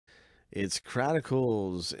It's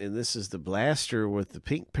Chronicles, and this is the blaster with the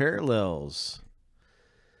pink parallels.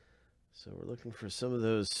 So we're looking for some of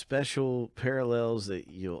those special parallels that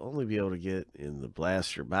you'll only be able to get in the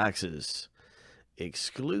blaster boxes.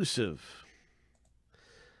 Exclusive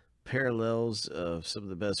parallels of some of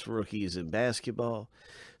the best rookies in basketball.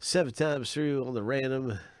 7 times through on the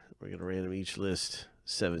random. We're going to random each list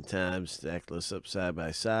 7 times, stack lists up side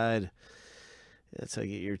by side. That's how you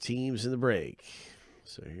get your teams in the break.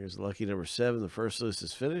 So here's lucky number 7. The first list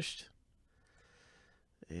is finished.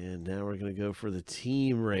 And now we're going to go for the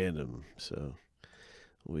team random. So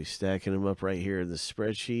we'll be stacking them up right here in the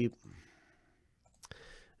spreadsheet.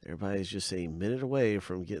 Everybody's just a minute away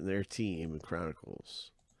from getting their team in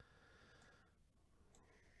Chronicles.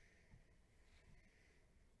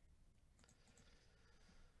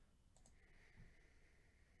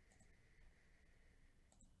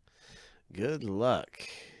 Good luck.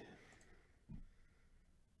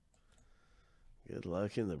 Good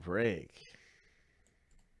luck in the break.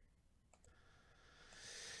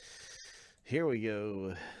 Here we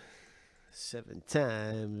go. 7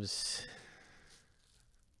 times.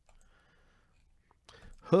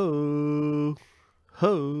 Ho!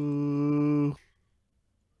 Ho!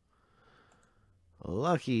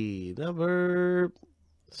 Lucky number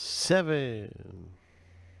 7.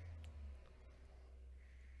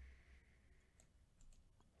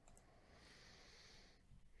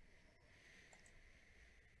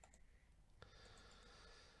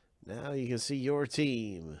 Now you can see your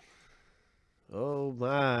team. Oh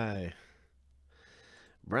my.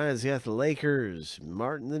 Brian's got the Lakers.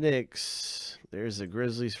 Martin the Knicks. There's the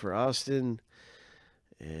Grizzlies for Austin.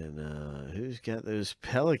 And who's got those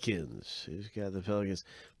Pelicans? Who's got the Pelicans?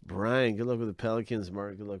 Brian, good luck with the Pelicans.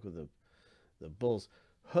 Martin, good luck with the Bulls.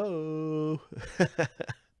 Ho!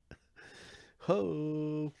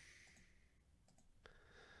 Ho!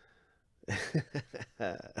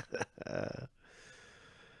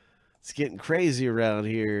 It's getting crazy around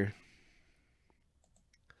here.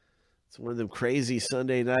 It's one of them crazy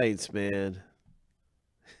Sunday nights, man.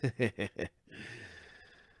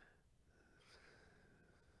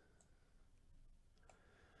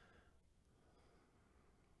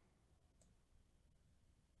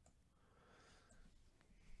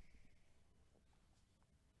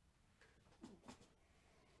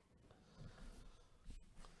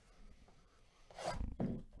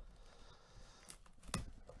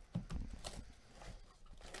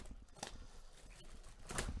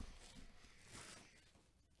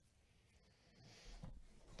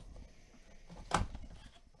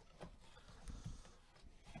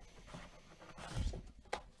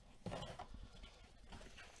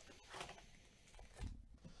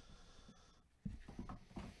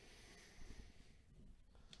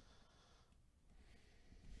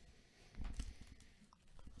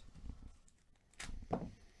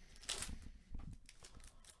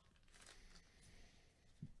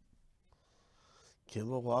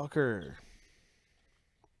 Kimball Walker.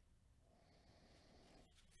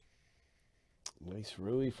 Nice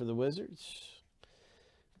Rui for the Wizards.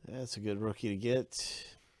 That's a good rookie to get.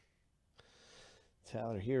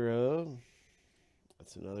 Tyler Hero.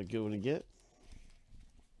 That's another good one to get.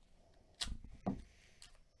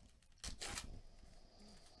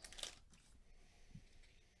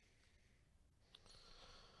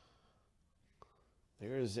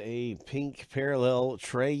 There's a pink parallel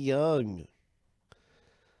Trae Young.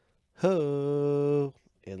 Ho!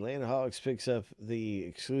 Atlanta Hawks picks up the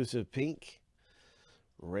exclusive pink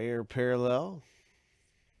rare parallel.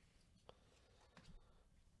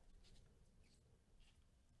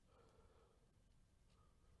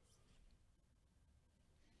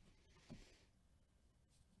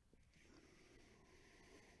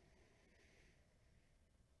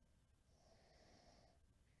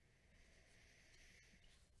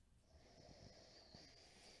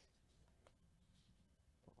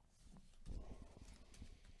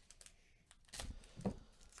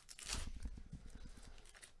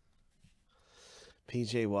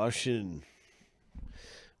 PJ Washington.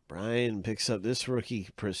 Brian picks up this rookie,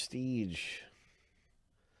 Prestige.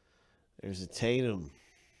 There's a Tatum.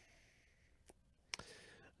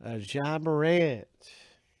 Ja Morant.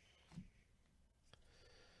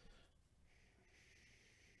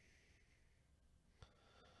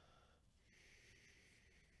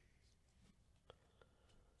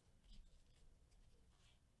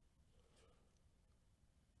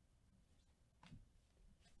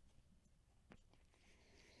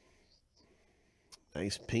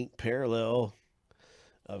 Nice pink parallel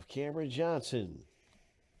of Cameron Johnson.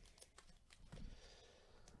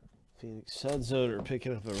 Phoenix Suns owner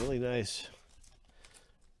picking up a really nice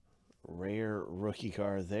Rare rookie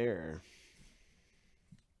card there.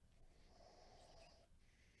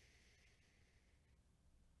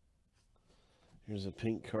 Here's a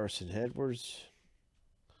pink Carson Edwards.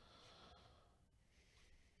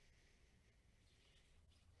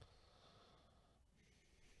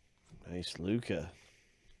 Nice Luka.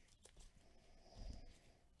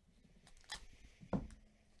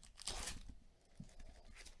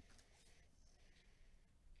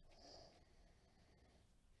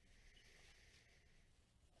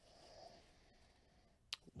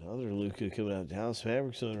 Another Luka coming out. Dallas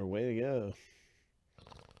Mavericks owner. Way to go.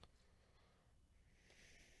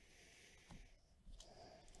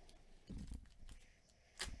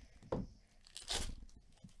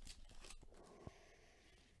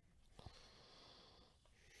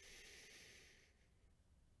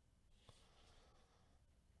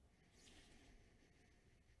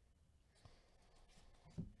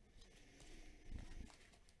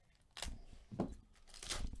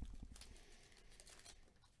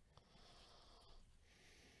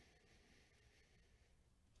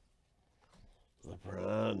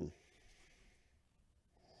 LeBron.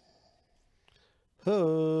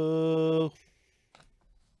 Oh.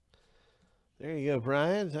 There you go,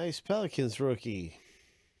 Brian. Nice Pelicans rookie.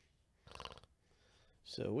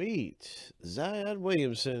 Sweet. Zion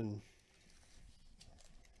Williamson.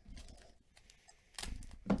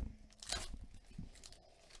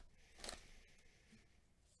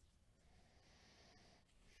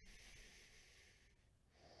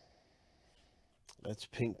 That's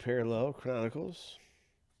pink parallel Chronicles.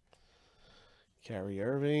 Kyrie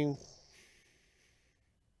Irving.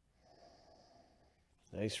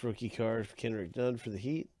 Nice rookie card for Kendrick Nunn for the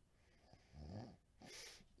Heat.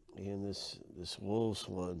 And this Wolves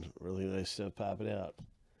one, really nice stuff popping out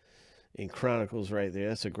in Chronicles right there.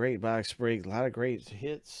 That's a great box break. A lot of great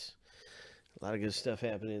hits. A lot of good stuff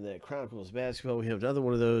happening in that Chronicles basketball. We have another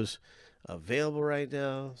one of those available right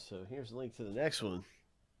now. So here's a link to the next one.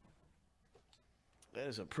 That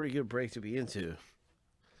is a pretty good break to be into.